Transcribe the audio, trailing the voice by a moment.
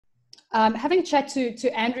Having a chat to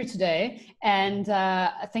Andrew today, and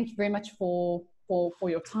thank you very much for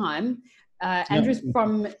your time. Andrew's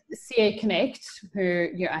from CA Connect, who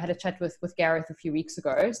I had a chat with Gareth a few weeks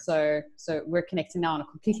ago. So we're connecting now on a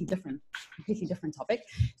completely different topic.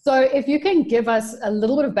 So if you can give us a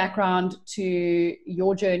little bit of background to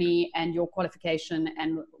your journey and your qualification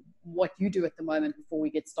and what you do at the moment before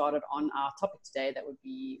we get started on our topic today, that would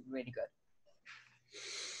be really good.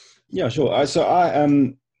 Yeah, sure. So I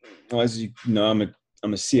am, as you know,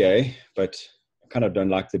 I'm a CA, but I kind of don't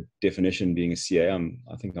like the definition being a CA.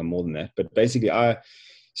 I think I'm more than that. But basically, I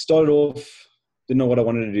started off, didn't know what I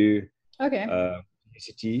wanted to do. Okay.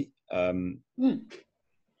 UCT.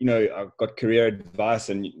 You know, I got career advice,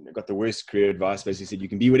 and I got the worst career advice. Basically, said you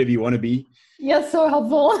can be whatever you want to be. Yeah, so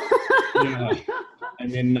helpful. Yeah.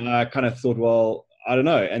 And then I kind of thought, well, I don't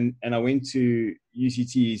know. And I went to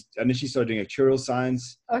UCT. I initially started doing actuarial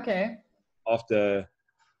science. Okay. After,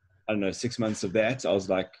 I don't know, 6 months of that, I was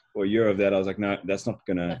like, or a year of that, I was like, no, that's not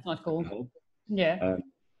cool. help. Yeah.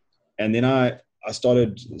 And then I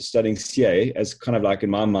started studying CA as kind of like, in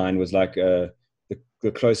my mind, was like the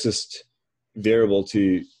closest variable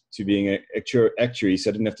to being an actuary. So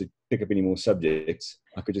I didn't have to pick up any more subjects.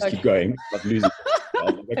 I could just keep going, not losing.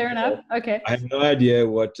 Fair enough. Okay. I have no idea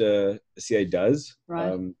what a CA does.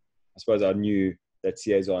 Right. I suppose I knew that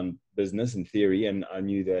CA's on business and theory, and I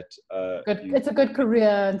knew that it's a good career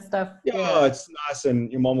and stuff. Yeah, it's nice,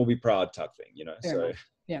 and your mom will be proud type thing, you know. Fair so enough.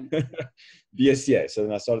 Yeah. Be a CA. So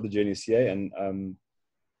then I started the journey of CA, and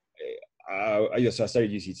so I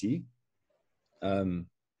studied UCT.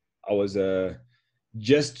 I was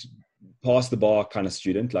just past the bar kind of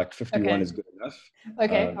student, like 51 is good enough.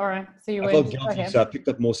 Okay, all right. So you I felt guilty, so I picked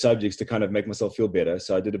up more subjects to kind of make myself feel better.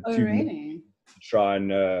 So I did a few more to try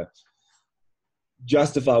and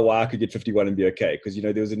justify why I could get 51 and be okay. Because, you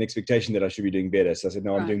know, there was an expectation that I should be doing better. So I said,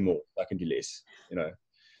 no, I'm doing more. I can do less, you know.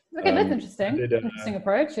 Okay, that's interesting. Interesting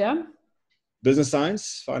approach, yeah. Business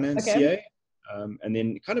science, finance, CA. And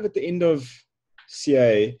then kind of at the end of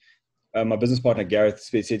CA, my business partner, Gareth,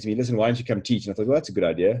 said to me, listen, why don't you come teach? And I thought, well, that's a good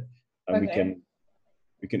idea. We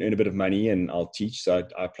can earn a bit of money and I'll teach. So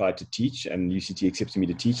I applied to teach, and UCT accepted me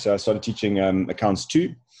to teach. So I started teaching accounts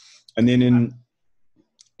too. And then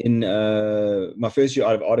in my first year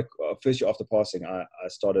after passing, I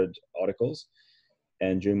started articles.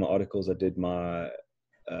 And during my articles, I did I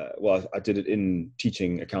did it in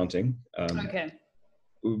teaching accounting.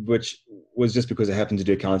 Which was just because I happened to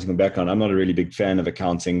do accounting from background. I'm not a really big fan of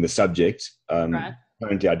accounting, the subject.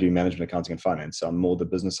 Currently, I do management, accounting, and finance. So I'm more the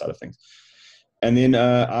business side of things. And then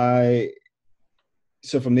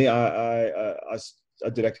from there, I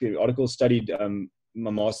did actually articles, studied my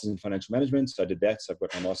master's in financial management. So I did that. So I've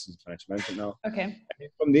got my master's in financial management now. Okay. And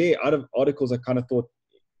from there, out of articles, I kind of thought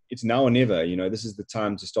it's now or never. You know, this is the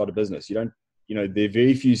time to start a business. You don't, you know, there are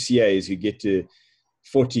very few CAs who get to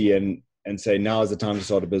 40 and say, now is the time to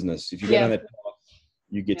start a business. If you go down that path,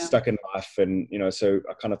 you get stuck in life. And, you know, so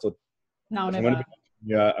I kind of thought, I'm going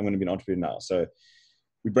to be an entrepreneur now. So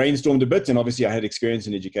we brainstormed a bit, and obviously I had experience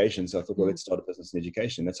in education. So I thought, well, let's start a business in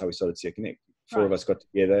education. That's how we started CA Connect. Four of us got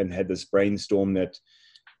together and had this brainstorm that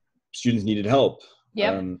students needed help.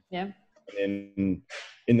 And in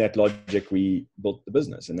that logic, we built the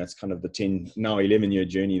business, and that's kind of the 11-year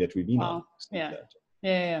journey that we've been on.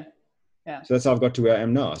 Yeah. So that's how I've got to where I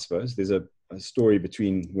am now, I suppose. There's a story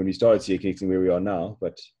between when we started CA Connect and where we are now,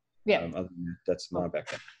 but other than that, that's my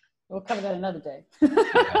background. We'll cover that another day.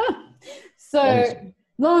 So,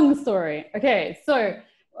 long story. Okay, so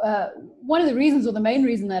one of the reasons, or the main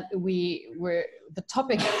reason that the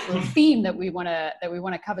topic or theme that we want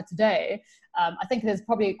to cover today, I think there's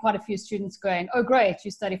probably quite a few students going, "Oh, great,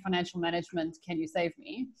 you study financial management. Can you save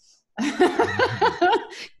me?"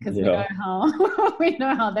 Because we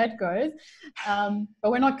know how that goes, but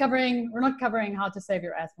we're not covering how to save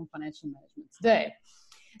your ass from financial management today.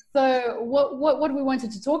 So what we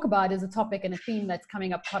wanted to talk about is a topic and a theme that's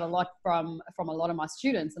coming up quite a lot from a lot of my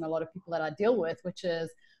students and a lot of people that I deal with, which is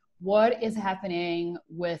what is happening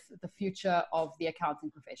with the future of the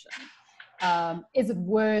accounting profession. Is it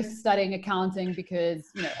worth studying accounting because,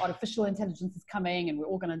 you know, artificial intelligence is coming and we're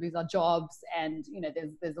all going to lose our jobs? And, you know,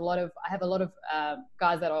 there's I have a lot of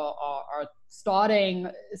guys that are studying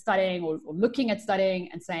or looking at studying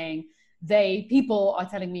and saying people are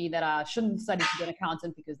telling me that I shouldn't study to be an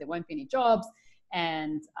accountant because there won't be any jobs.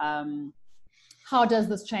 And how does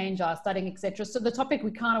this change our studying, etc. So the topic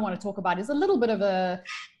we kind of want to talk about is a little bit of a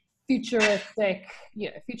futuristic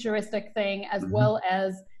thing, as well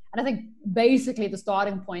as And I think basically the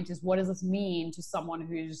starting point is, what does this mean to someone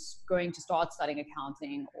who's going to start studying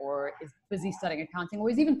accounting, or is busy studying accounting, or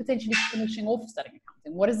is even potentially finishing off studying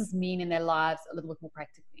accounting? What does this mean in their lives a little bit more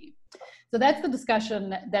practically? So that's the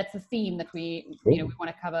discussion. That's the theme that we want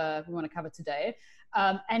to cover. We want to cover today.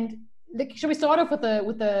 And shall we start off with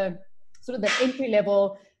the sort of the entry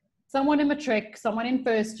level? Someone in matric, someone in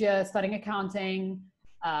first year studying accounting.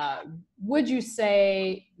 Would you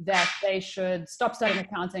say that they should stop studying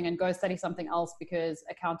accounting and go study something else because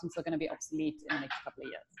accountants are going to be obsolete in the next couple of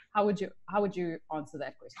years? How would you answer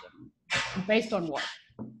that question? Based on what?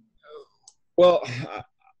 Well,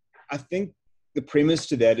 I think the premise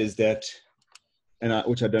to that is that,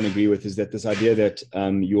 which I don't agree with, is that this idea that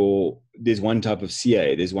there's one type of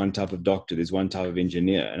CA, there's one type of doctor, there's one type of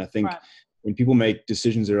engineer. And I think when people make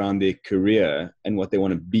decisions around their career and what they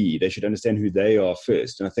want to be, they should understand who they are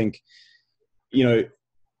first. And I think,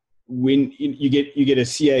 when you get a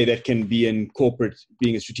CA that can be in corporate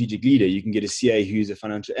being a strategic leader, you can get a CA who's a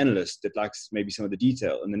financial analyst that likes maybe some of the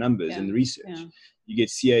detail and the numbers and the research. Yeah. You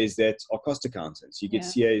get CAs that are cost accountants. You get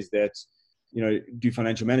CAs that, do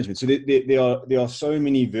financial management. So there are so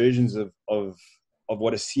many versions of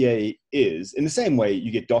what a CA is. In the same way,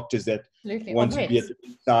 you get doctors that want to be at the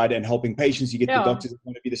side and helping patients. You get the doctors that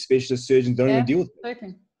want to be the specialist surgeons, don't want to deal with it.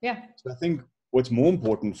 Totally. Yeah. So I think what's more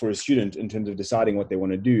important for a student in terms of deciding what they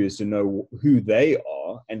want to do is to know who they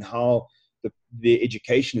are and how their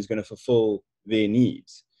education is going to fulfill their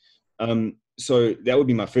needs. So that would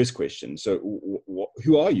be my first question. So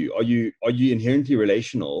who are you? Are you inherently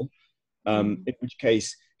relational? In which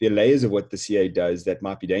case there are layers of what the CA does that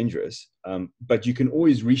might be dangerous. But you can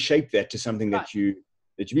always reshape that to something that you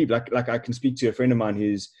be. Like I can speak to a friend of mine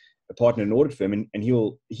who's a partner in an audit firm, and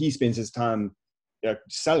he spends his time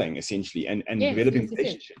selling essentially and developing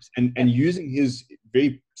relationships and using his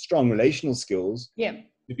very strong relational skills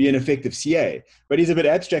to be an effective CA. But he's a bit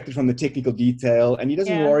abstracted from the technical detail, and he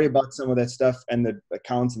doesn't worry about some of that stuff and the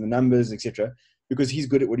accounts and the numbers, etc., because he's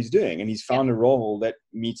good at what he's doing and he's found a role that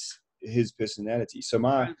meets his personality. So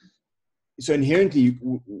inherently,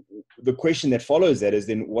 the question that follows that is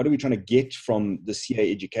then, what are we trying to get from the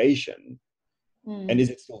CA education, and is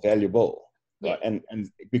it still valuable? Right? And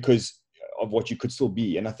because of what you could still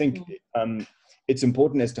be. And I think it's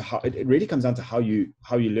important as to how it really comes down to how you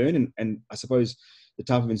learn, and I suppose the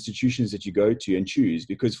type of institutions that you go to and choose.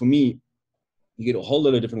 Because for me, you get a whole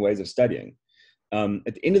lot of different ways of studying.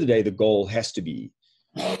 At the end of the day, the goal has to be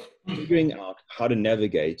figuring out how to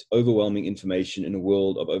navigate overwhelming information in a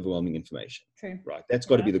world of overwhelming information. True. Right. That's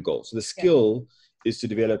got to be the goal. So the skill is to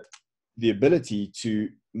develop the ability to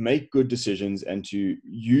make good decisions and to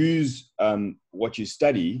use what you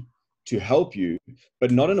study to help you,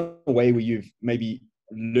 but not in a way where you've maybe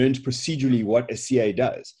learned procedurally what a CA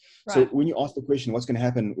does. Right. So when you ask the question, what's going to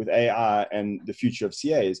happen with AI and the future of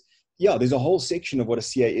CAs? Yeah, there's a whole section of what a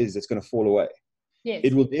CA is that's going to fall away. Yes.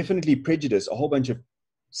 It will definitely prejudice a whole bunch of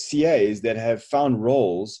CAs that have found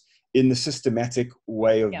roles in the systematic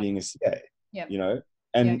way of being a CA,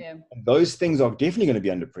 and those things are definitely going to be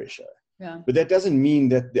under pressure. Yeah. But that doesn't mean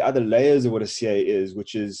that the other layers of what a CA is,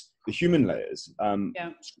 which is the human layers,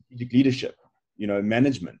 strategic leadership,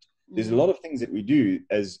 management. There's a lot of things that we do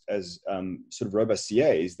as sort of robust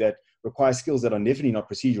CAs that require skills that are definitely not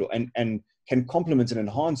procedural and can complement and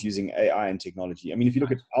enhance using AI and technology. I mean, if you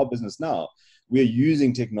look at our business now, we're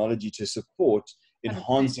using technology to support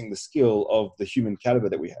enhancing the skill of the human caliber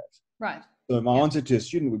that we have. Right. So my answer to a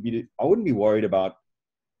student would be, I wouldn't be worried about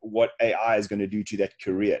what AI is going to do to that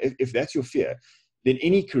career. If that's your fear, then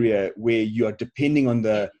any career where you are depending on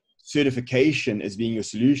the certification as being your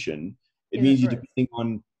solution, it means you're depending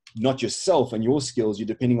on not yourself and your skills, you're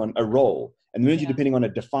depending on a role. And when you're depending on a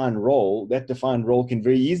defined role, that defined role can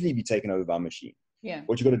very easily be taken over by a machine. Yeah.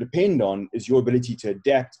 What you've got to depend on is your ability to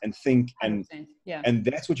adapt and think, and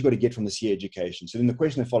that's what you've got to get from the CA education. So then the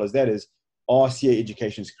question that follows that is, are CA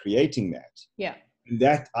educations creating that? Yeah.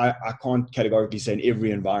 That I can't categorically say in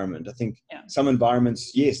every environment. I think some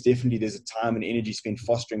environments, yes, definitely there's a time and energy spent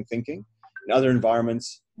fostering thinking. In other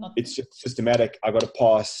environments, it's just systematic. I got to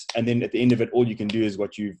pass, and then at the end of it, all you can do is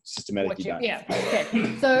what you've systematically done. Yeah.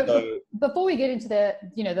 Okay. So before we get into the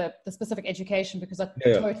the specific education, because I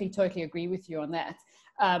totally agree with you on that.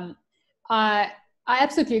 I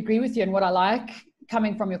absolutely agree with you, and what I like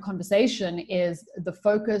coming from your conversation is the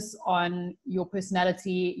focus on your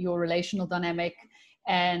personality, your relational dynamic,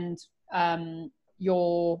 and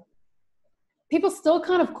your, people still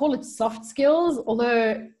kind of call it soft skills,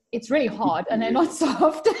 although it's really hard and they're not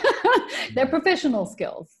soft. They're professional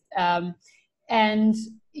skills, and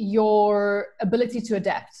your ability to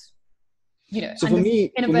adapt, so for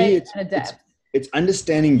me, innovate and adapt. it's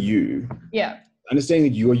understanding you,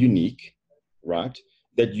 understanding that you are unique, right?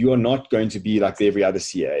 That you are not going to be like every other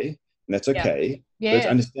CA, and that's okay. But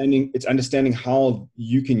it's understanding how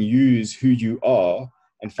you can use who you are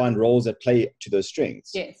and find roles that play to those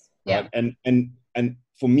strengths. Yes. Right? And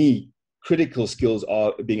for me, critical skills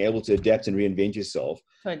are being able to adapt and reinvent yourself.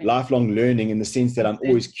 Totally. Lifelong learning, in the sense that I'm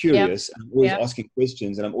always curious, and I'm always asking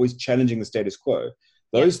questions, and I'm always challenging the status quo.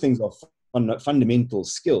 Those things are fundamental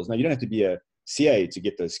skills. Now, you don't have to be a CA to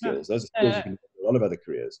get those skills. Those are skills you can get in a lot of other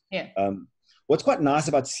careers. What's quite nice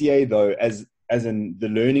about CA, though, as in the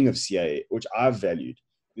learning of CA, which I've valued,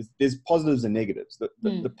 there's positives and negatives.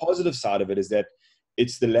 The positive side of it is that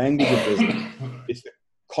it's the language of business, it's the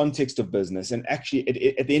context of business, and actually,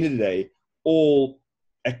 at the end of the day, all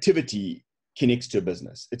activity connects to a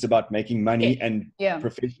business. It's about making money and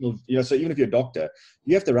professional. So even if you're a doctor,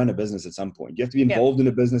 you have to run a business at some point. You have to be involved in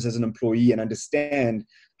a business as an employee and understand.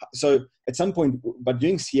 So at some point, by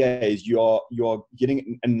doing CAs, you are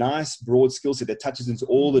getting a nice broad skill set that touches into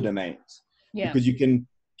all the domains, because you can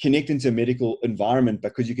connect into a medical environment,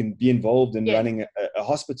 because you can be involved in running a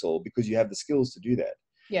hospital, because you have the skills to do that.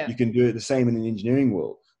 You can do it the same in the engineering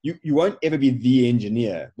world. You won't ever be the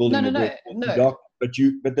engineer building no. But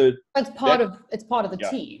it's part of the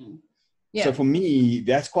team. So for me,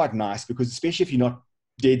 that's quite nice, because especially if you're not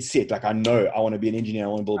dead set, like I know I want to be an engineer, I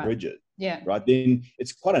want to build bridges. Right. Then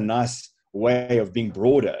it's quite a nice way of being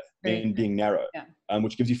broader than being narrow,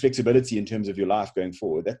 which gives you flexibility in terms of your life going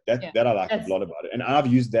forward. That I like a lot about it. And I've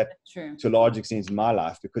used that to a large extent in my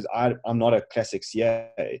life, because I'm not a classic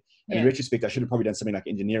CA. And in retrospect, I should have probably done something like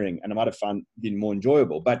engineering, and I might have found it more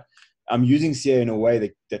enjoyable. But I'm using CA in a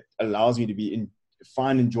way that allows me to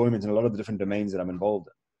find enjoyment in a lot of the different domains that I'm involved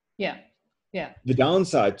in. The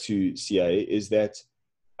downside to CA is that,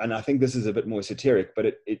 and I think this is a bit more esoteric, but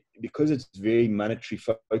it because it's very monetary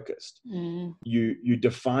focused, you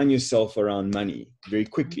define yourself around money very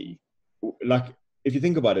quickly. Like, if you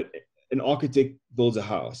think about it, an architect builds a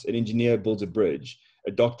house, an engineer builds a bridge,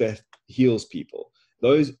 a doctor heals people.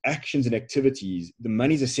 Those actions and activities, the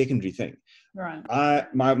money's a secondary thing. Right.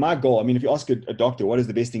 My goal, I mean, if you ask a doctor what is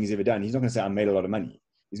the best thing he's ever done, he's not going to say I made a lot of money.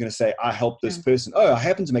 He's going to say I helped this person. Oh, I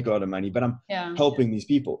happen to make a lot of money, but I'm helping these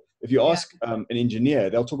people. If you ask an engineer,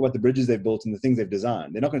 they'll talk about the bridges they've built and the things they've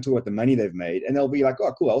designed. They're not going to talk about the money they've made, and they'll be like,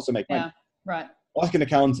 oh, cool, I also make money. Right. Ask an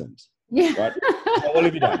accountant. Right. Oh, what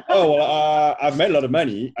have you done? Oh, well, I've made a lot of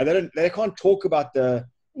money. And they can't talk about the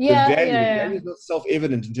value. The value is not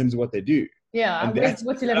self-evident in terms of what they do.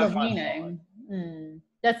 What's your level of meaning?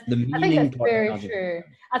 I think that's very true.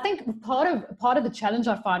 I think part of the challenge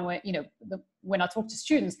I find when I talk to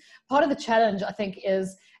students, part of the challenge I think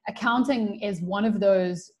is accounting is one of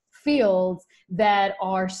those fields that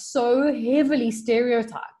are so heavily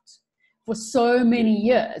stereotyped for so many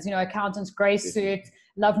years. Accountants, gray suit,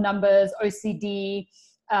 love numbers, OCD,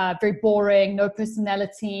 very boring, no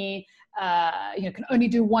personality. Can only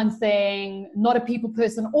do one thing, not a people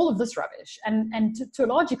person, all of this rubbish. And to a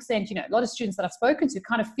large extent, a lot of students that I've spoken to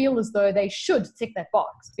kind of feel as though they should tick that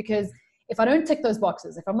box, because if I don't tick those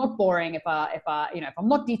boxes, if I'm not boring, if I'm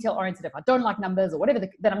not detail oriented, if I don't like numbers or whatever,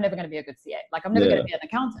 then I'm never going to be a good CA. Like, I'm never going to be an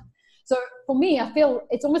accountant. So for me, I feel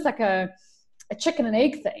it's almost like a chicken and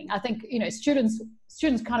egg thing. I think,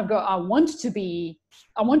 students kind of go, I want to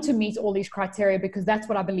meet all these criteria because that's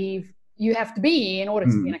what I believe you have to be in order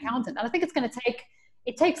to be an accountant. And I think it's going to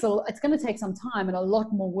take some time and a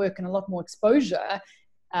lot more work and a lot more exposure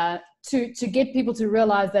to get people to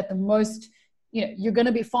realize that you're going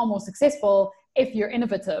to be far more successful if you're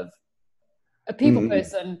innovative, a people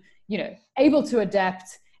person, able to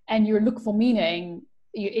adapt, and you look for meaning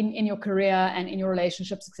in your career and in your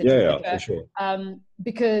relationships, etc. For sure.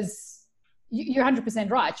 Because you're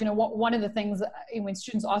 100% right. One of the things when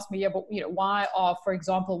students ask me, why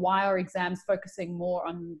are exams focusing more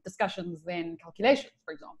on discussions than calculations,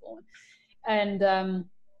 for example? And kind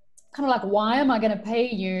of like, why am I going to pay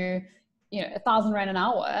you, 1,000 Rand an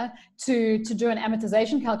hour to do an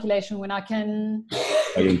amortization calculation when I can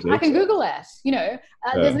Google that?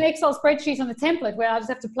 There's an Excel spreadsheet on the template where I just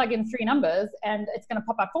have to plug in 3 numbers and it's going to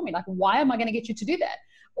pop up for me. Like, why am I going to get you to do that?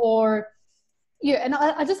 Or and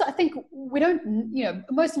I think we don't,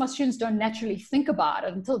 most of my students don't naturally think about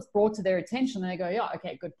it until it's brought to their attention, and they go, yeah,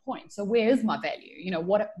 okay, good point. So where is my value?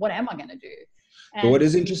 What am I going to do? And, but what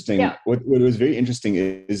is interesting, what was very interesting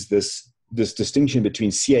is this distinction between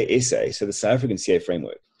CA-SA, so the South African CA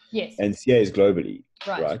framework, and CAs globally,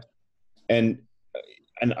 right? And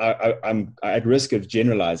I'm at risk of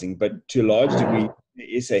generalizing, but to a large degree,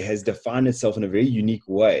 the SA has defined itself in a very unique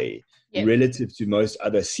way relative to most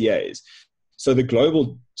other CAs. So the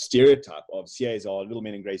global stereotype of CAs are little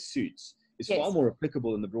men in gray suits is far more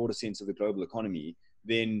applicable in the broader sense of the global economy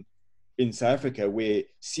than in South Africa, where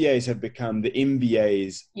CAs have become the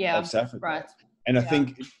MBAs of South Africa. Right. And I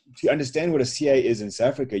think to understand what a CA is in South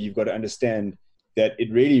Africa, you've got to understand that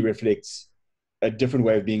it really reflects a different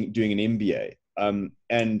way of doing an MBA,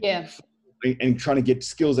 and trying to get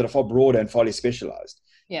skills that are far broader and far less specialized.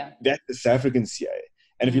 Yeah. That's the South African CA.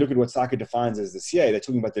 And if you look at what SAICA defines as the CA, they're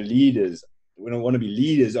talking about the leaders. We don't want to be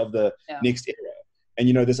leaders of the next era. And,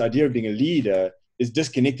 you know, this idea of being a leader is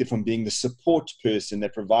disconnected from being the support person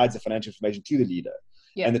that provides the financial information to the leader.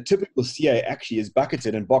 Yeah. And the typical CA actually is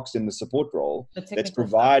bucketed and boxed in the support role that's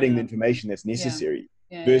providing the information that's necessary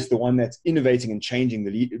versus the one that's innovating and changing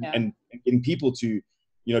the lead and getting people to,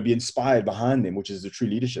 you know, be inspired behind them, which is the true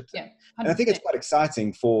leadership thing. And I think it's quite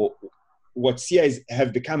exciting for what CAs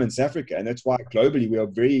have become in South Africa. And that's why globally we are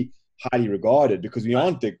very highly regarded, because we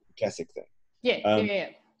aren't the classic thing.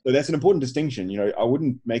 So that's an important distinction. You know, I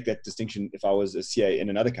wouldn't make that distinction if I was a CA in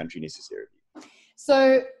another country necessarily.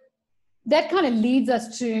 So that kind of leads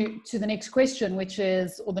us to the next question, which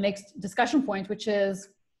is, or the next discussion point, which is,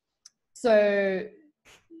 so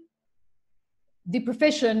the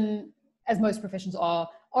profession, as most professions are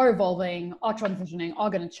evolving, are transitioning, are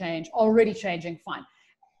going to change, already changing, fine.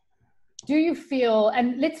 Do you feel,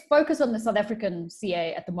 and let's focus on the South African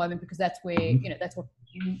CA at the moment, because that's where, you know, that's what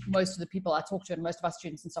most of the people I talk to and most of our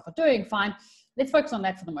students and stuff are doing, fine. Let's focus on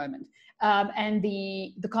that for the moment. And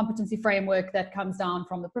the competency framework that comes down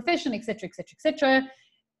from the profession, et cetera, et cetera, et cetera.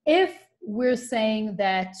 If we're saying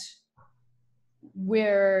that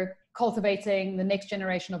we're cultivating the next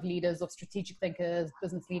generation of leaders, of strategic thinkers,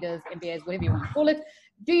 business leaders, MBAs, whatever you want to call it,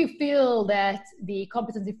 do you feel that the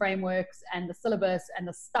competency frameworks and the syllabus and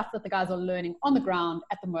the stuff that the guys are learning on the ground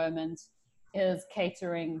at the moment is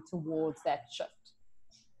catering towards that shift?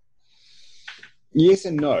 Yes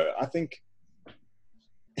and no. I think,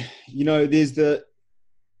 you know,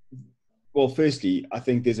 firstly, I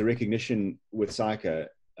think there's a recognition with SAICA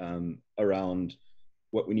around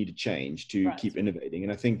what we need to change to keep innovating.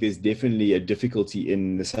 And I think there's definitely a difficulty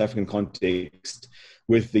in the South African context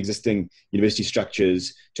with the existing university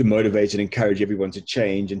structures to motivate and encourage everyone to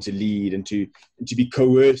change and to lead and to be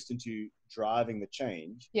coerced into driving the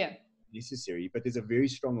change necessary. But there's a very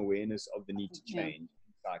strong awareness of the need to change.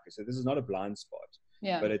 So this is not a blind spot,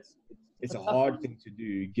 but it's a hard thing to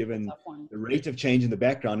do given the rate of change in the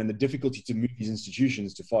background and the difficulty to move these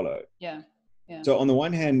institutions to follow. So on the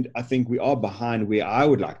one hand, I think we are behind where I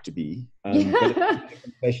would like to be. But in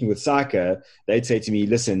conversation with SAICA, they'd say to me,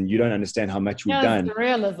 listen, you don't understand how much we've done. Here's the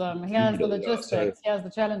realism, here's the logistics, here's the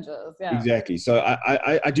challenges. Exactly. So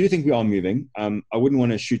I do think we are moving. I wouldn't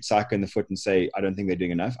want to shoot SAICA in the foot and say, I don't think they're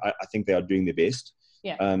doing enough. I think they are doing their best.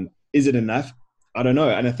 Is it enough? I don't know.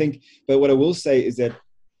 And I think, but what I will say is that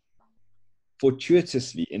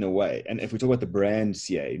fortuitously in a way, and if we talk about the brand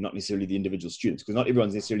CA, not necessarily the individual students, because not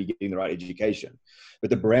everyone's necessarily getting the right education, but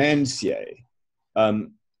the brand CA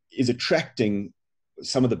is attracting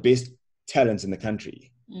some of the best talents in the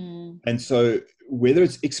country. And so whether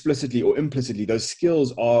it's explicitly or implicitly, those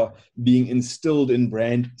skills are being instilled in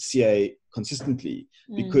brand CA consistently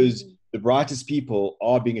because the brightest people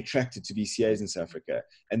are being attracted to be CAs in South Africa,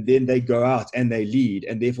 and then they go out and they lead,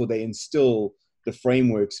 and therefore they instill the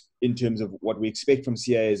frameworks in terms of what we expect from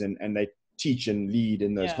CAs, and they teach and lead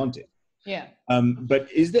in those contexts.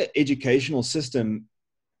 But is the educational system,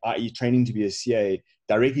 i.e. training to be a CA,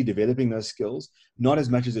 directly developing those skills? Not as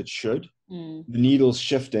much as it should. The needle's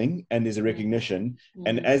shifting and there's a recognition.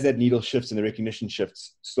 And as that needle shifts and the recognition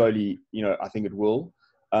shifts slowly, you know, I think it will.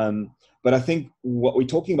 But I think what we're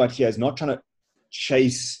talking about here is not trying to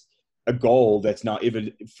chase a goal that's now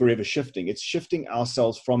forever shifting. It's shifting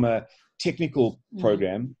ourselves from a technical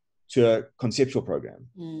program to a conceptual program.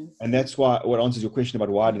 And that's why what answers your question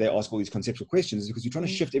about why do they ask all these conceptual questions is because you're trying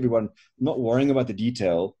to shift everyone, not worrying about the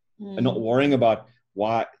detail and not worrying about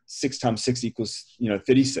why 6 times 6 equals,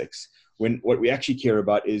 36. When what we actually care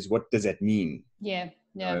about is what does that mean? You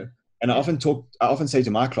know? And I often say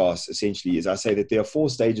to my class, essentially, is I say that there are 4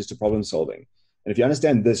 stages to problem solving. And if you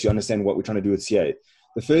understand this, you understand what we're trying to do with CA.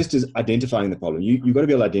 The first is identifying the problem. You've got to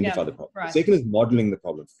be able to identify the problem. The second is modeling the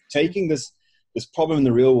problem. Taking this problem in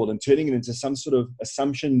the real world and turning it into some sort of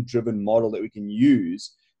assumption-driven model that we can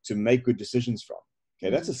use to make good decisions from.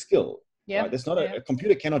 Okay, that's a skill. Right? That's not a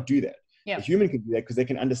computer cannot do that. A human can do that because they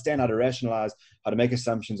can understand how to rationalize, how to make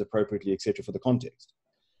assumptions appropriately, etc. for the context.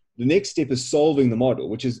 The next step is solving the model,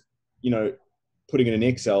 which is putting it in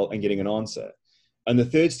Excel and getting an answer. And the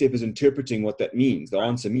third step is interpreting what that means, the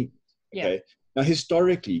answer means. Okay. Now,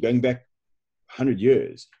 historically, going back 100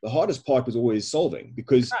 years, the hardest part was always solving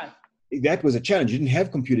because that was a challenge. You didn't have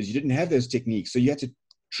computers. You didn't have those techniques. So you had to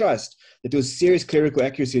trust that there was serious clerical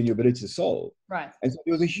accuracy in your ability to solve. Right. And so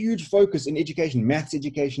there was a huge focus in education, maths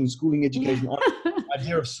education, schooling education, on the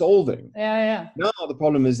idea of solving. Yeah. Now the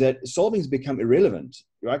problem is that solving's become irrelevant,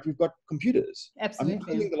 right? We've got computers.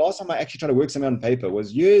 Absolutely. I think the last time I actually tried to work something on paper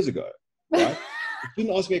was years ago, right? You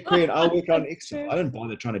didn't ask me a query and I'll work it on Excel. I don't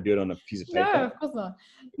bother trying to do it on a piece of paper. No, of course not.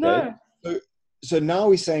 Okay? No. So now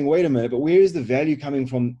we're saying, wait a minute, but where is the value coming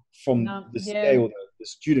from the CA or the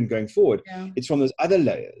student going forward? Yeah. It's from those other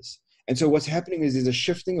layers. And so what's happening is there's a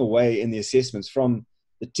shifting away in the assessments from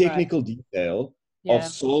the technical detail of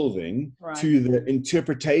solving to the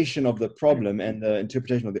interpretation of the problem and the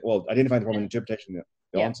interpretation of identifying the problem and interpretation of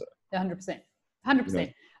the answer. 100%.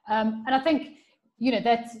 100%. And I think,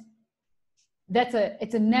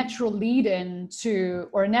 it's a natural lead-in to,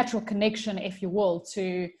 or a natural connection, if you will,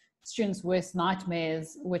 to students' worst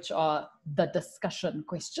nightmares, which are the discussion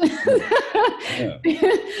question.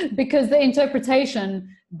 Because the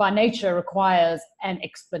interpretation by nature requires an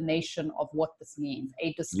explanation of what this means,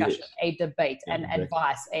 a discussion, a debate, and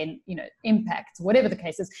advice, and impact, whatever the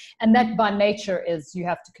case is. And that by nature is you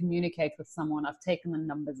have to communicate with someone. I've taken the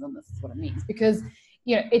numbers and this is what it means. Because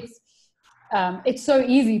it's so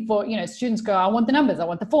easy for students go, I want the numbers, I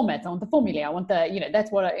want the formats, I want the formulae, I want the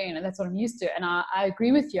that's what that's what I'm used to. And I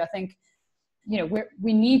agree with you. I think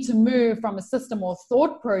we need to move from a system or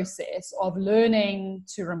thought process of learning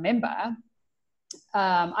to remember.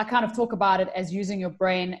 I kind of talk about it as using your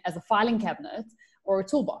brain as a filing cabinet or a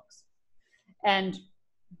toolbox. And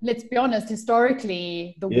let's be honest,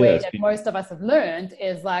 historically, the way that most of us have learned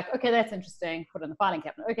is like, okay, that's interesting, put it in the filing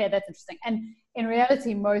cabinet. Okay, that's interesting. And in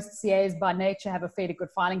reality, most CAs by nature have a fairly good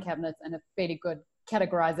filing cabinet and a fairly good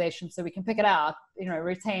categorization, so we can pick it out,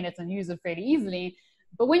 retain it and use it fairly easily.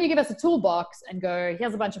 But when you give us a toolbox and go,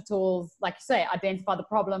 here's a bunch of tools, like you say, identify the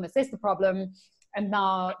problem, assess the problem, and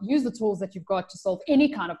now use the tools that you've got to solve any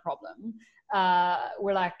kind of problem,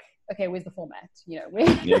 we're like, okay, where's the format? Where's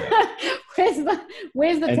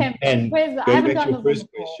the template? And going back to your first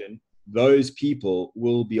question, those people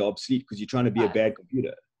will be obsolete because you're trying to be a bad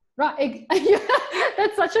computer. Right.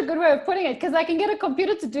 That's such a good way of putting it, because I can get a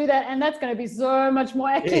computer to do that, and that's going to be so much more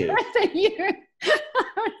accurate than you.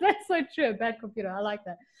 That's so true. A bad computer. I like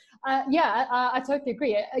that. I totally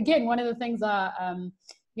agree. Again, one of the things as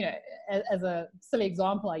a silly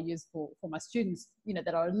example I use for my students,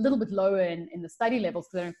 that are a little bit lower in the study levels,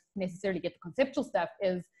 because they don't necessarily get the conceptual stuff,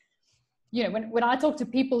 is, when I talk to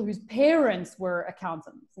people whose parents were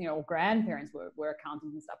accountants, or grandparents were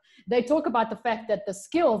accountants and stuff, they talk about the fact that the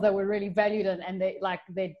skills that were really valued and they, like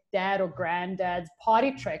their dad or granddad's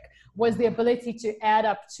party trick was the ability to add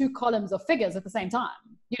up 2 columns of figures at the same time.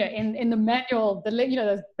 In the manual,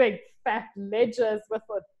 those big fat ledgers with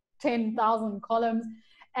 10,000 columns.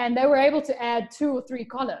 And they were able to add 2 or 3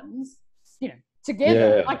 columns,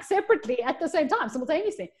 together, like separately at the same time,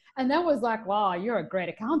 simultaneously. And that was like, wow, you're a great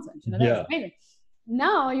accountant. That's amazing.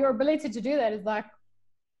 Now your ability to do that is like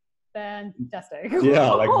fantastic.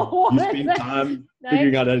 Yeah, like you spend time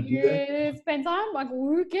figuring out how to do that. You spend time, like,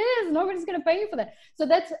 who cares? Nobody's going to pay you for that. So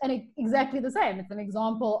that's exactly the same. It's an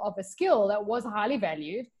example of a skill that was highly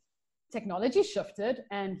valued. Technology shifted,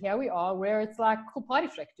 and here we are where it's like, cool party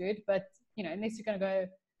trick, dude. But unless you're going to go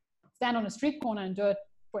stand on a street corner and do it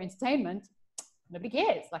for entertainment, nobody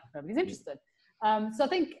cares. Like, nobody's interested. So I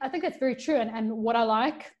think that's very true. And what I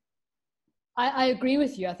like, I agree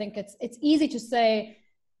with you. I think it's easy to say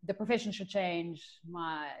the profession should change,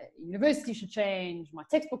 my university should change, my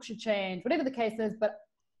textbook should change, whatever the case is. But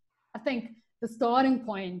I think the starting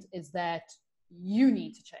point is that you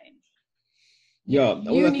need to change.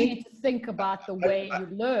 You need to think about the way you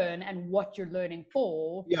learn and what you're learning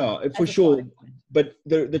for. Yeah, for sure. But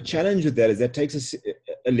the challenge with that is that takes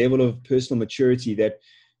a level of personal maturity that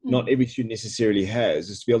not every student necessarily has,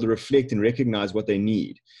 is to be able to reflect and recognize what they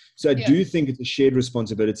need. So I do think it's a shared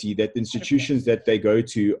responsibility that the institutions that they go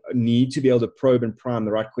to need to be able to probe and prime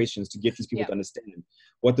the right questions to get these people to understand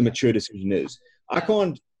what the mature decision is. I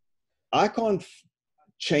can't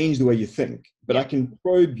change the way you think, but I can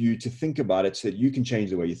probe you to think about it so that you can change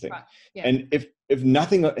the way you think. And if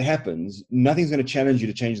nothing happens, nothing's going to challenge you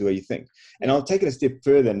to change the way you think. And I'll take it a step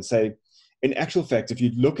further and say, in actual fact, if you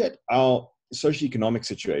look at our socioeconomic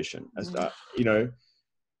situation, as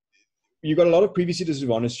you've got a lot of previously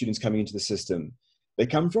disadvantaged students coming into the system. They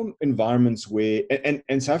come from environments where,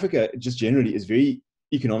 and South Africa just generally is very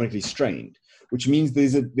economically strained, which means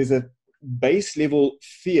there's a base level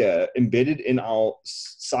fear embedded in our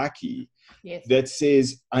psyche that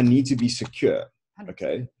says, I need to be secure. 100%.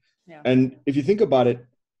 Okay. Yeah. And if you think about it,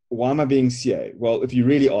 why am I being CA? Well, if you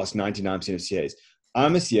really ask 99% of CAs,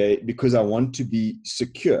 I'm a CA because I want to be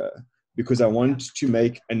secure. because I want to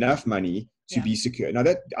make enough money to be secure. Now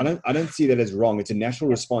that I don't see that as wrong. It's a natural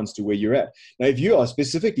response to where you're at. Now, if you are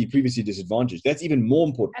specifically previously disadvantaged, that's even more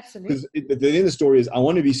important. Absolutely. Because the end of the story is I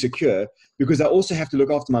want to be secure because I also have to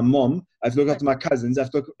look after my mom. I have to look after my cousins. I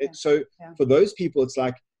have to look. So for those people, it's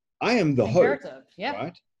like, I am the hope,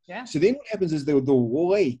 right? Yeah. So then what happens is the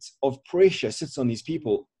weight of pressure sits on these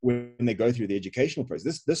people when they go through the educational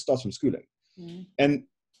process. This starts from schooling. And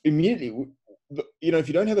immediately, you know, if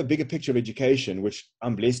you don't have a bigger picture of education, which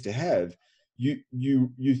I'm blessed to have,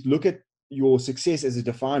 you look at your success as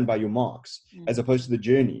defined by your marks as opposed to the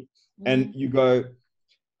journey. And you go,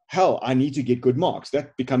 hell, I need to get good marks.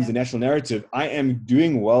 That becomes the national narrative. I am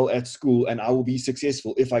doing well at school and I will be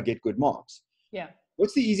successful if I get good marks. Yeah.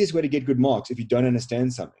 What's the easiest way to get good marks if you don't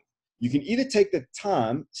understand something? You can either take the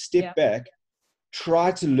time, step back,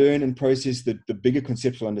 try to learn and process the bigger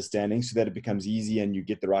conceptual understanding so that it becomes easy and you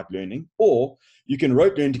get the right learning, or you can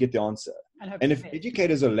rote learn to get the answer. And if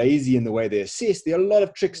educators are lazy in the way they assess, there are a lot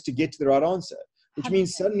of tricks to get to the right answer, which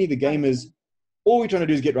means suddenly the game is, all we're trying to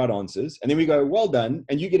do is get right answers. And then we go, well done.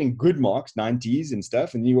 And you're getting good marks, 90s and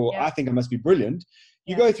stuff. And you go, I think I must be brilliant.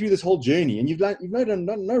 You go through this whole journey and you've done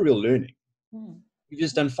no real learning. You've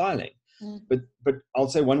just done filing. But I'll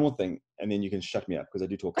say one more thing and then you can shut me up because I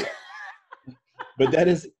do talk a lot. But that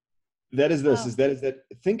is that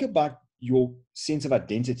think about your sense of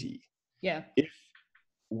identity. Yeah. If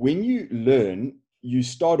when you learn, you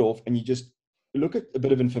start off and you just look at a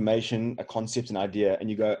bit of information, a concept, an idea, and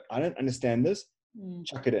you go, I don't understand this,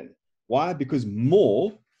 chuck it in. Why? Because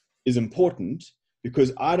more is important,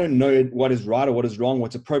 because I don't know what is right or what is wrong,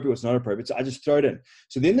 what's appropriate, what's not appropriate. So I just throw it in.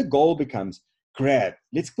 So then the goal becomes,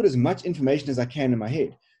 let's put as much information as I can in my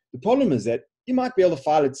head. The problem is that you might be able to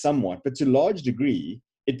file it somewhat, but to a large degree,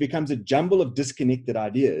 it becomes a jumble of disconnected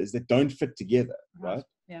ideas that don't fit together, right?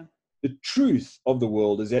 Yeah. The truth of the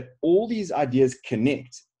world is that all these ideas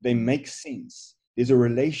connect. They make sense. There's a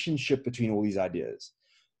relationship between all these ideas.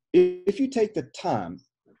 If you take the time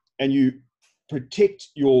and you protect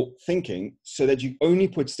your thinking so that you only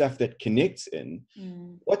put stuff that connects in,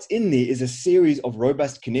 what's in there is a series of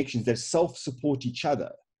robust connections that self-support each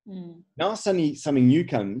other. Now suddenly something new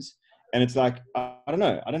comes and it's like, I don't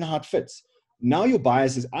know how it fits. Now your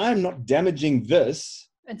bias is, I'm not damaging this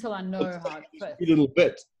until I know how it fits. A little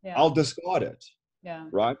bit. I'll discard it.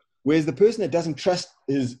 Right? Whereas the person that doesn't trust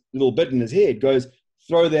his little bit in his head goes,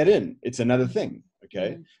 throw that in. It's another thing.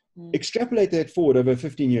 Okay. Extrapolate that forward over a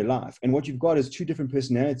 15-year life. And what you've got is two different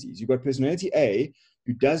personalities. You've got personality A,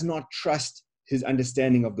 who does not trust his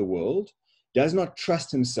understanding of the world, does not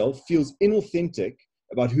trust himself, feels inauthentic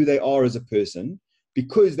about who they are as a person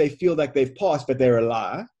because they feel like they've passed, but they're a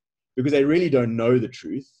liar because they really don't know the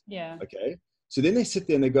truth. Okay. So then they sit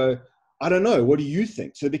there and they go, I don't know. What do you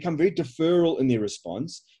think? So they become very deferral in their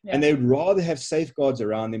response, and they would rather have safeguards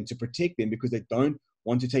around them to protect them because they don't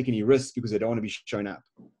want to take any risks because they don't want to be shown up.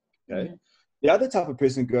 Okay. The other type of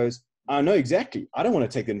person goes, I know exactly. I don't want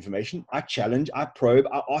to take that information. I challenge, I probe,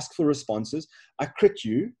 I ask for responses. I crit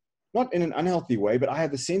you, not in an unhealthy way, but I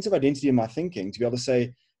have the sense of identity in my thinking to be able to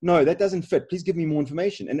say, no, that doesn't fit. Please give me more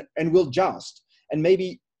information, and we'll joust. And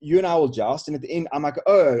maybe you and I will joust, and at the end, I'm like,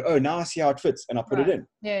 oh, now I see how it fits, and I put it in.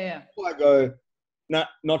 Or I go, nah,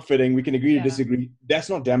 not fitting. We can agree to disagree. That's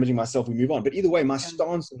not damaging myself. We move on. But either way, my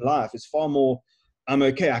stance in life is far more, I'm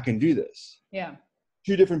okay. I can do this.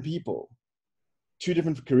 Two different people, two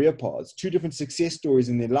different career paths, two different success stories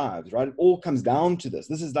in their lives, right? It all comes down to this.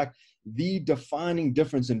 This is like the defining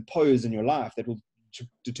difference in pose in your life that will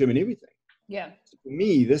determine everything. So for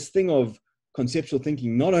me, this thing of conceptual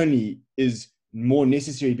thinking not only is more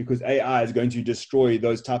necessary because AI is going to destroy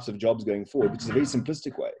those types of jobs going forward, which is a very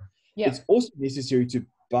simplistic way. It's also necessary to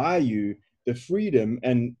buy you the freedom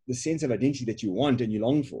and the sense of identity that you want and you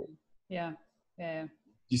long for.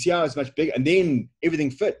 You see how it's much bigger, and then everything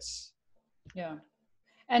fits.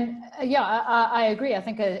 And I agree. I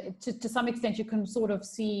think to some extent you can sort of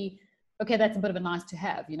see, okay, that's a bit of a nice to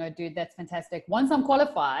have, dude, that's fantastic. Once I'm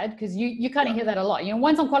qualified, because you kind of hear that a lot,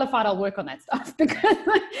 once I'm qualified, I'll work on that stuff because,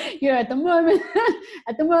 at the moment,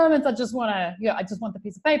 I just want the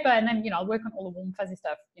piece of paper, and then, I'll work on all the warm, fuzzy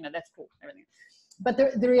stuff, that's cool, everything. But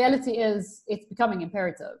the reality is it's becoming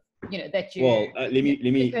imperative, that you. Well, let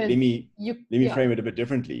me frame it a bit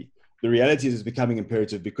differently. The reality is it's becoming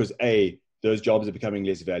imperative because those jobs are becoming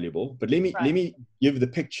less valuable. But let me give the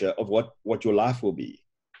picture of what your life will be.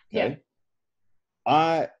 Okay.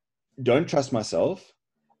 I don't trust myself.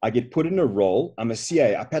 I get put in a role. I'm a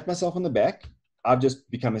CA. I pat myself on the back. I've just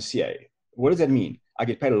become a CA. What does that mean? I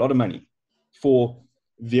get paid a lot of money for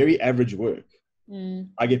very average work.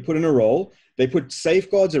 I get put in a role. They put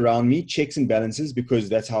safeguards around me, checks and balances, because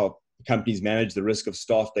that's how companies manage the risk of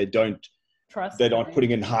staff trust. They aren't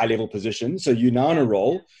putting in high level positions. So you're now in a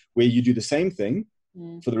role where you do the same thing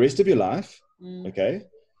for the rest of your life. Okay.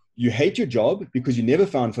 You hate your job because you never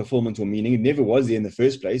found fulfillment or meaning. It never was there in the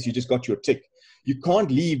first place. You just got your tick. You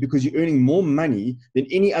can't leave because you're earning more money than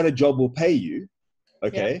any other job will pay you.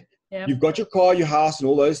 Okay. Yep. You've got your car, your house, and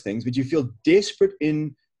all those things, but you feel desperate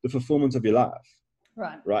in the fulfillment of your life.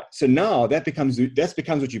 Right. So now that becomes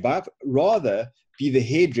what you buy. Rather be the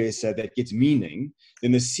hairdresser that gets meaning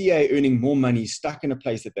than the CA earning more money stuck in a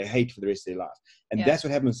place that they hate for the rest of their life. And that's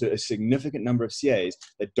what happens to a significant number of CAs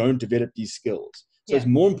that don't develop these skills. So it's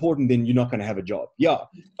more important than you're not going to have a job.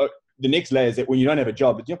 The next layer is that when you don't have a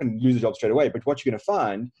job, you're not going to lose a job straight away. But what you're going to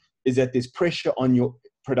find is that there's pressure on your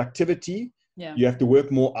productivity. You have to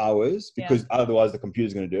work more hours because otherwise the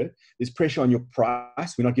computer's going to do it. There's pressure on your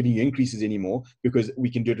price. We're not giving you increases anymore because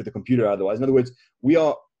we can do it with the computer otherwise. In other words, we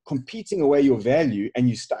are competing away your value and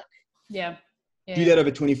you're stuck. Do that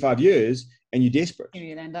over 25 years and you're desperate.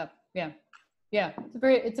 You'd end up.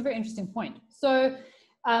 It's a very interesting point. So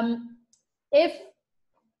if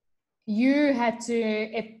you had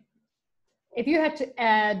to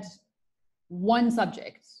add one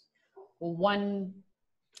subject or one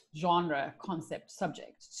genre, concept,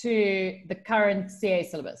 subject to the current CA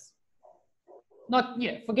syllabus, not,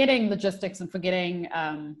 forgetting logistics and forgetting,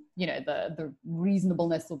 the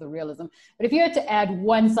reasonableness or the realism, but if you had to add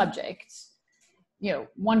one subject,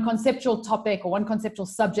 one conceptual topic or one conceptual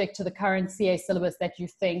subject to the current CA syllabus that you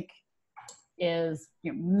think is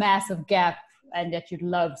massive gap and that you'd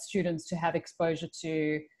love students to have exposure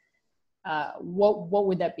to, what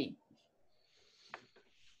would that be?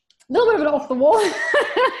 A little bit of it off the wall.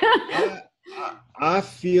 I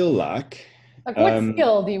feel like what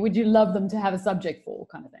skill would you love them to have a subject for,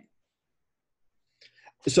 kind of thing?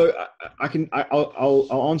 So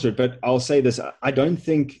I'll answer it, but I'll say this: I don't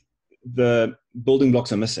think the building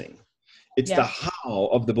blocks are missing. It's the how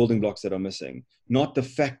of the building blocks that are missing, not the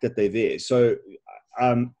fact that they're there. So,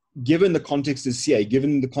 given the context is CA,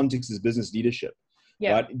 given the context is business leadership,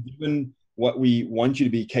 right? Given what we want you to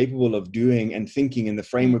be capable of doing and thinking in the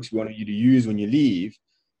frameworks we want you to use when you leave,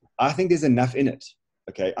 I think there's enough in it.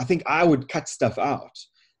 Okay. I think I would cut stuff out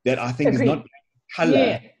that I think is not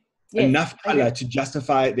color, enough color to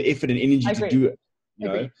justify the effort and energy to do it.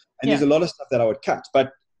 And there's a lot of stuff that I would cut,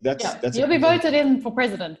 but that's you'll be voted in for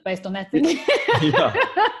president based on that thing.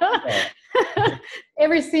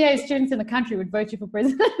 Every CA student in the country would vote you for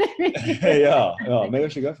president. Maybe I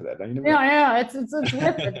should go for that. It's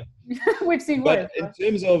worth it. We've seen worse. But in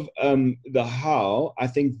terms of the how, I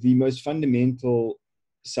think the most fundamental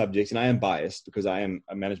subjects, and I am biased because I am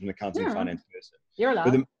a management accounting and finance person. You're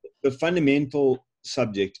allowed. But the fundamental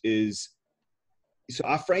subject is, so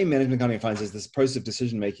I frame management accounting and finance as this process of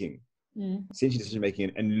decision making. Essentially decision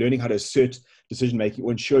making and learning how to assert decision making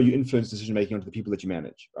or ensure you influence decision making onto the people that you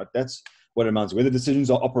manage, right? That's what it amounts to. Whether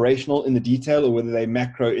decisions are operational in the detail or whether they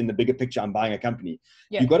macro in the bigger picture, I'm buying a company.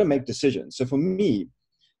 You've got to make decisions. So for me,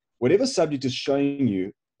 whatever subject is showing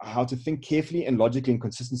you how to think carefully and logically and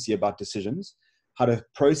consistency about decisions, how to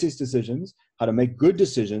process decisions, how to make good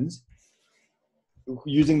decisions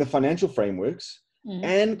using the financial frameworks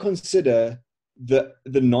and consider the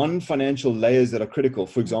non-financial layers that are critical.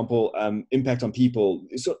 For example, impact on people.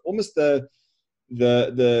 It's almost the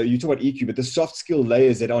you talk about EQ, but the soft skill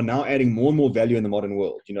layers that are now adding more and more value in the modern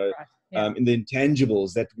world, in the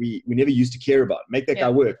intangibles that we never used to care about. Make that guy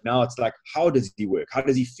work. Now it's like, how does he work? How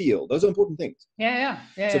does he feel? Those are important things.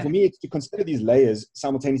 So for me, it's to consider these layers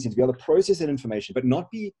simultaneously, to be able to process that information, but not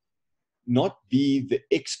be the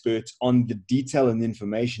expert on the detail and the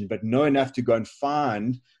information, but know enough to go and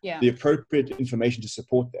find the appropriate information to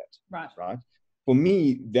support that. Right. For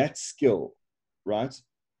me, that skill, right,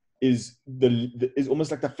 is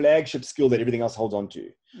almost like the flagship skill that everything else holds on to.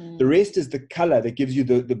 The rest is the color that gives you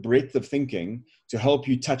the breadth of thinking to help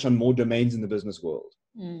you touch on more domains in the business world.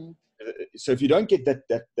 So if you don't get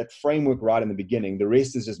that framework right in the beginning, the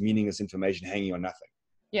rest is just meaningless information hanging on nothing.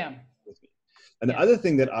 And the other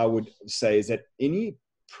thing that I would say is that any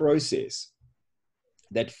process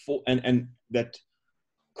that that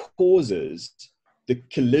causes the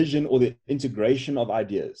collision or the integration of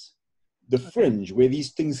ideas, the fringe where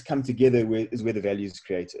these things come together is where the value is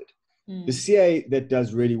created. The CA that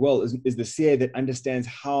does really well is the CA that understands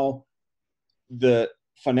how the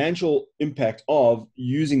financial impact of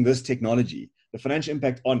using this technology, the financial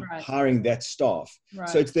impact on hiring that staff.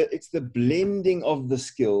 So it's the blending of the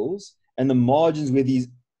skills and the margins where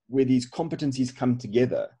these competencies come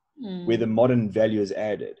together, where the modern value is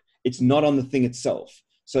added. It's not on the thing itself.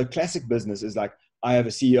 So classic business is like, I have a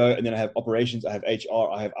CEO, and then I have operations, I have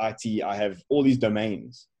HR, I have IT, I have all these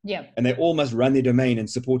domains. Yeah. And they all must run their domain and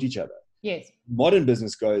support each other. Yes. Modern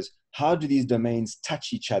business goes, how do these domains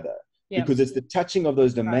touch each other? Yeah. Because it's the touching of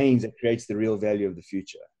those domains that creates the real value of the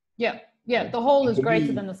future. Yeah. Yeah. The whole is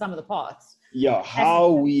greater than the sum of the parts. Yeah.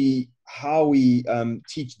 How we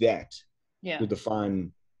teach that will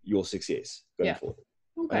define your success going forward.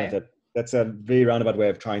 Okay. That's a very roundabout way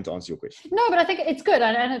of trying to answer your question. No, but I think it's good,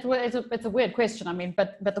 and it's a weird question. I mean,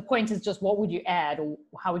 but the point is just, what would you add, or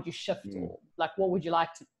how would you shift, or like what would you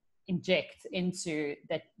like to inject into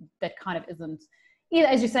that kind of isn't, either,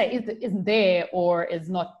 as you say, isn't there, or is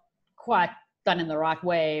not quite done in the right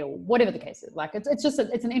way, or whatever the case is. Like it's just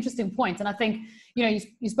it's an interesting point, and I think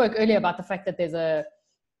you spoke earlier about the fact that there's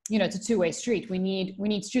it's a two-way street. We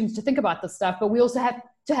need students to think about this stuff, but we also have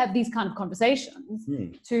to have these kind of conversations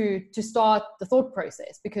to start the thought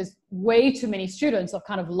process, because way too many students are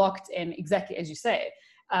kind of locked in, exactly as you say.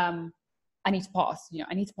 I need to pass,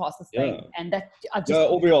 I need to pass this thing. And that I've just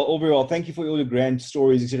overall, thank you for all the grand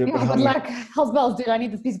stories, etc. Yeah, but like, how's bells, dude, I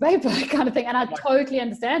need this piece of paper kind of thing. And I totally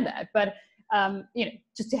understand that. But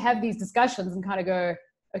just to have these discussions and kind of go,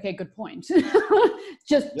 okay, good point.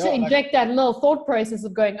 Just to inject that little thought process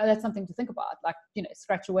of going, oh, that's something to think about, like,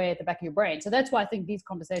 scratch away at the back of your brain. So that's why I think these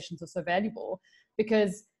conversations are so valuable,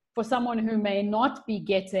 because for someone who may not be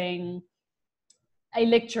getting a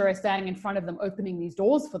lecturer standing in front of them, opening these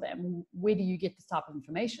doors for them, where do you get this type of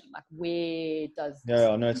information? Like, where does...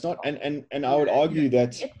 No, it's not. And I would argue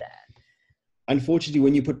that, unfortunately,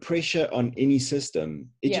 when you put pressure on any system,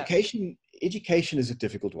 education is a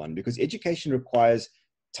difficult one, because education requires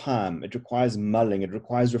time, it requires mulling, it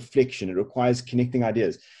requires reflection, it requires connecting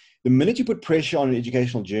ideas. The minute you put pressure on an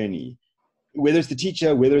educational journey, whether it's the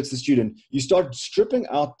teacher, whether it's the student, you start stripping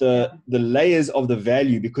out the layers of the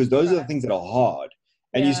value, because those are the things that are hard,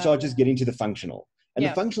 and you start just getting to the functional, and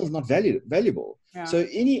the functional is not valuable. So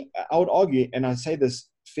I would argue, and I say this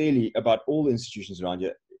fairly about all the institutions around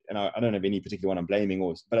here, and I don't have any particular one I'm blaming,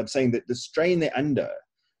 but I'm saying that the strain they're under,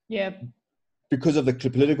 because of the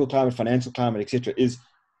political climate, financial climate, etc., is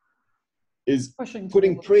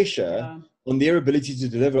putting pressure on their ability to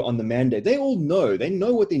deliver on the mandate. They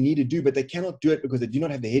know what they need to do, but they cannot do it because they do not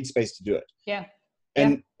have the headspace to do it.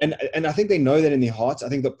 And I think they know that in their hearts. I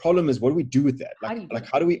think the problem is, what do we do with that?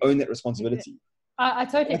 How do we own that responsibility? I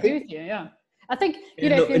totally agree with you. I think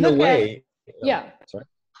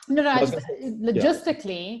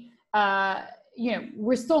logistically,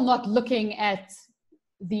 we're still not looking at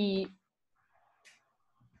the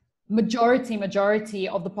majority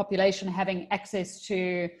of the population having access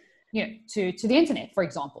to the internet, for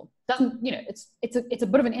example. It's a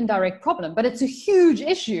bit of an indirect problem, but it's a huge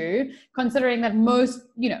issue, considering that most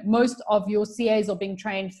of your CAs are being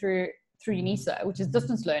trained through UNISA, which is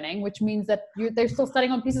distance learning, which means that they're still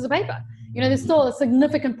studying on pieces of paper. There's still a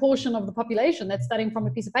significant portion of the population that's studying from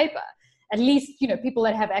a piece of paper. At least, people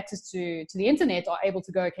that have access to the internet are able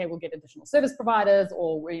to go, okay, we'll get additional service providers,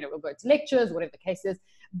 or, we'll go to lectures, whatever the case is.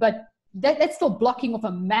 But that's still blocking off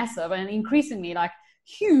a massive and increasingly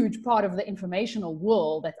huge part of the informational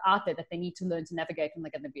world that's out there that they need to learn to navigate, and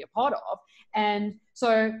they're going to be a part of. And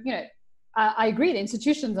so, I agree. The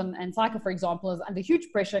institutions and Psycho, for example, is under huge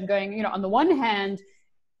pressure, and going, on the one hand,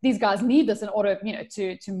 these guys need this in order,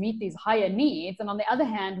 to meet these higher needs. And on the other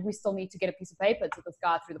hand, we still need to get a piece of paper to this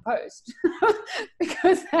guy through the post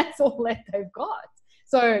because that's all that they've got.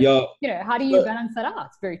 So, how do you balance that out?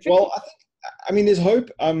 It's very tricky. Well, there's hope.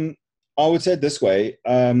 I would say it this way.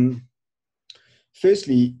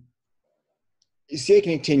 Firstly, CA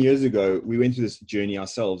Connect 10 years ago, we went through this journey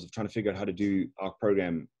ourselves of trying to figure out how to do our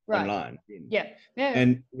program online.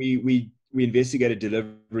 And we investigated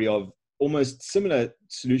delivery of almost similar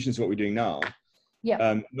solutions to what we're doing now.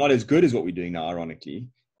 Not as good as what we're doing now, ironically.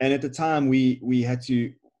 And at the time, we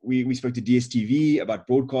spoke to DSTV about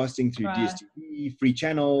broadcasting through DSTV, free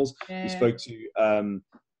channels. We spoke to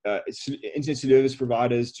internet service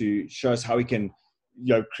providers to show us how we can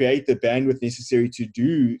create the bandwidth necessary to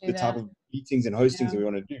do the type of meetings and hostings that we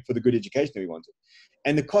want to do for the good education that we wanted.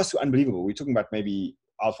 And the costs were unbelievable. We're talking about maybe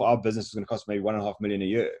for our business was going to cost maybe $1.5 million a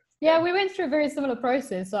year. Yeah, we went through a very similar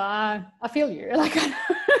process. So I feel you.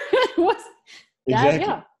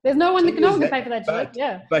 Exactly. There's no one that can pay for that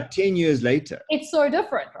shit. But 10 years later, it's so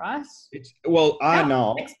different, right? I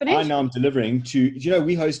now am delivering to.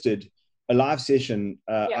 We hosted a live session.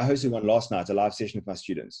 I hosted one last night, a live session with my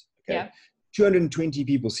students. Okay. 220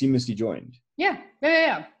 people seamlessly joined.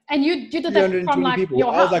 And you did that from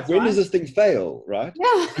your house, I was like, when does this thing fail, right?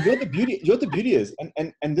 What the beauty is,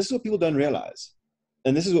 and this is what people don't realize,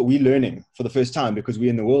 and this is what we're learning for the first time because we're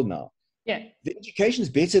in the world now. The education is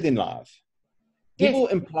better than live. people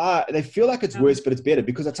imply, they feel like it's worse, but it's better,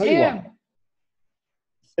 because I tell you what.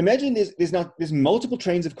 Imagine there's multiple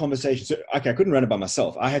trains of conversation. So, okay, I couldn't run it by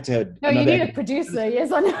myself. I had to have you need a producer.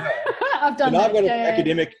 Yes, I know. I've done that. I've got an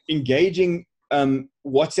academic engaging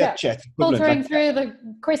WhatsApp chat. Filtering through the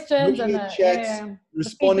questions and the chats,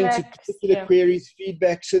 responding to particular queries,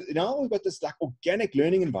 feedback. So now we've got this like organic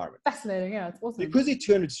learning environment. Fascinating, yeah, it's awesome. Because there are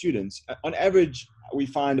 200 students, on average, we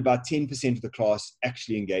find about 10% of the class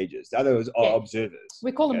actually engages. The others are observers.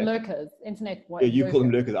 We call them lurkers, internet. Yeah, you call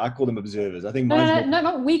them lurkers. I call them observers. I think no,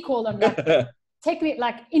 not we call them. Like, technically,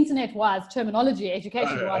 like internet-wise, terminology,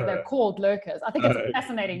 education-wise, they're called lurkers. I think it's a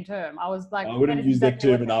fascinating term. I was like, I wouldn't use that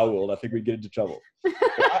term in our world. I think we'd get into trouble.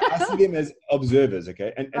 I see them as observers,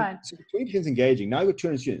 okay? And so 20% is engaging. Now I've got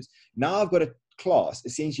 200 students. Now I've got a class,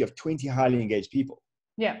 essentially, of 20 highly engaged people.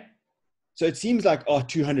 Yeah. So it seems like,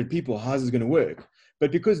 200 people, how's this going to work?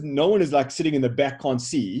 But because no one is like sitting in the back, can't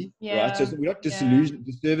see, right? So we're not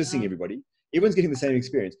disservicing everybody. Everyone's getting the same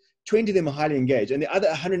experience. 20 of them are highly engaged, and the other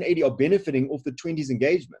 180 are benefiting off the 20's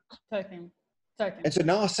engagement. Totally. And so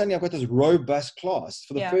now suddenly I've got this robust class.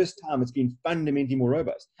 For the first time, it's been fundamentally more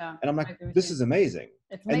robust. Yeah, and I'm like, this is amazing.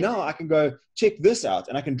 And now I can go check this out,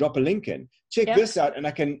 and I can drop a link in. Check this out, and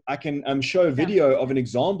I can show a video of an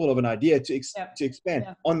example of an idea to expand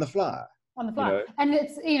on the fly. On the fly. And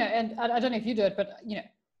it's, and I don't know if you do it, but,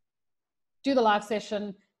 do the live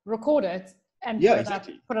session, record it, and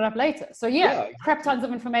put it up later. So crap tons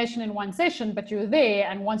of information in one session, but you're there,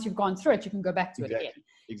 and once you've gone through it, you can go back to it again.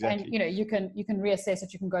 Exactly. And you can reassess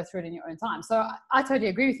it, you can go through it in your own time. So I totally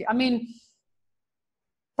agree with you. I mean,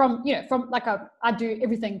 from like I do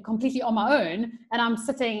everything completely on my own, and I'm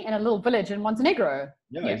sitting in a little village in Montenegro.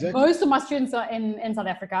 Most of my students are in South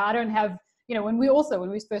Africa. I don't have, when we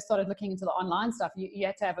first started looking into the online stuff, you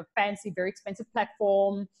had to have a fancy, very expensive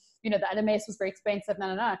platform. The LMS was very expensive.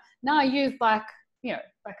 No. Now I use like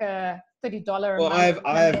a $30. Well,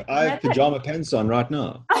 I have pajama pants on right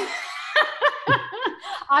now.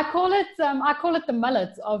 I call it the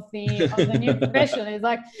mullet of the new profession. It's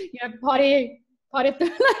like, party at the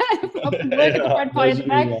work at the front, party at the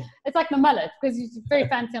back. It's like the mullet, because it's very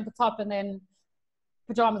fancy on the top and then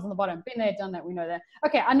pajamas on the bottom. Been there, done that. We know that.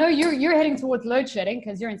 Okay, I know you're heading towards load shedding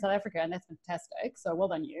because you're in South Africa, and that's fantastic. So well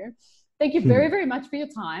done you. Thank you very, very much for your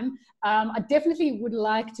time. I definitely would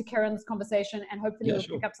like to carry on this conversation, and hopefully we'll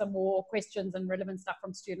pick up some more questions and relevant stuff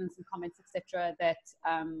from students and comments, etc.,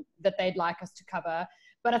 that they'd like us to cover.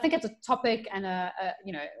 But I think it's a topic and a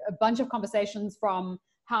bunch of conversations from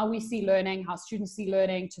how we see learning, how students see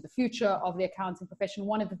learning, to the future of the accounting profession.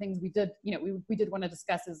 One of the things we did want to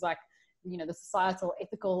discuss is like, the societal,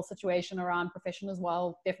 ethical situation around profession as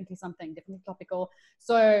well. Definitely topical.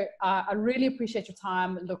 So I really appreciate your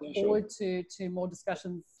time. Look forward to more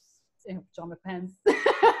discussions in pajama pants.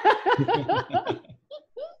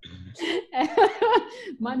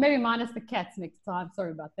 Maybe minus the cats next time.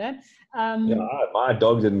 Sorry about that. My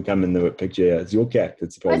dog didn't come in the picture. It's your cat.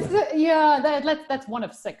 That's the problem. That's one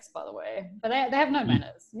of 6, by the way. But they have no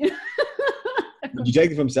manners. Did you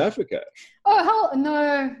take it from South Africa? Oh, hell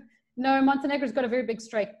no. No, Montenegro's got a very big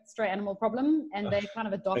stray animal problem, and they kind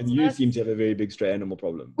of adopt. And you seem to have a very big stray animal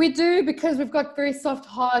problem. We do, because we've got very soft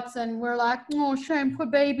hearts, and we're like, oh, shame, poor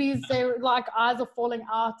babies. They're like, eyes are falling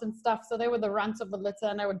out and stuff. So they were the runt of the litter,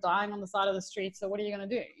 and they were dying on the side of the street. So what are you going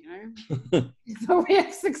to do? So we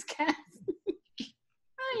have 6 cats. This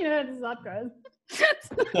is how it goes.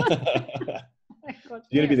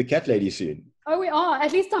 You're going to be the cat lady soon. Oh, we are.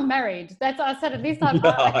 At least I'm married. That's what I said. At least I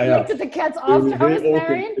collected the cats after I was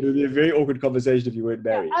married. It would be a very awkward conversation if you weren't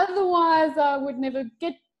married. Otherwise, I would never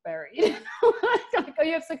get married. Like, oh,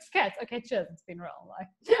 you have 6 cats. Okay, cheers. It's been real. Like,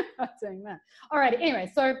 not doing that. All right.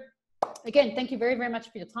 Anyway, so again, thank you very, very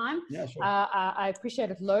much for your time. Yeah, sure. I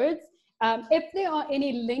appreciate it loads. If there are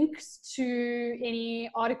any links to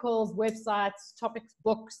any articles, websites, topics,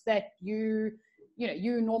 books that you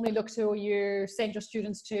normally look to, or you send your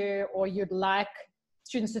students to, or you'd like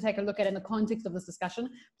students to take a look at in the context of this discussion,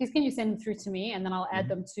 please can you send them through to me, and then I'll add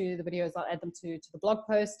them to the videos, I'll add them to the blog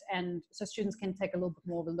post, and so students can take a little bit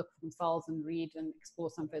more of a look for themselves and read and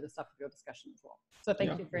explore some further stuff of your discussion as well. So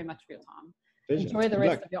thank you very much for your time. Pleasure. Enjoy the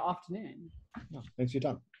rest of your afternoon. Thanks for your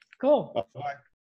time. Cool. Bye.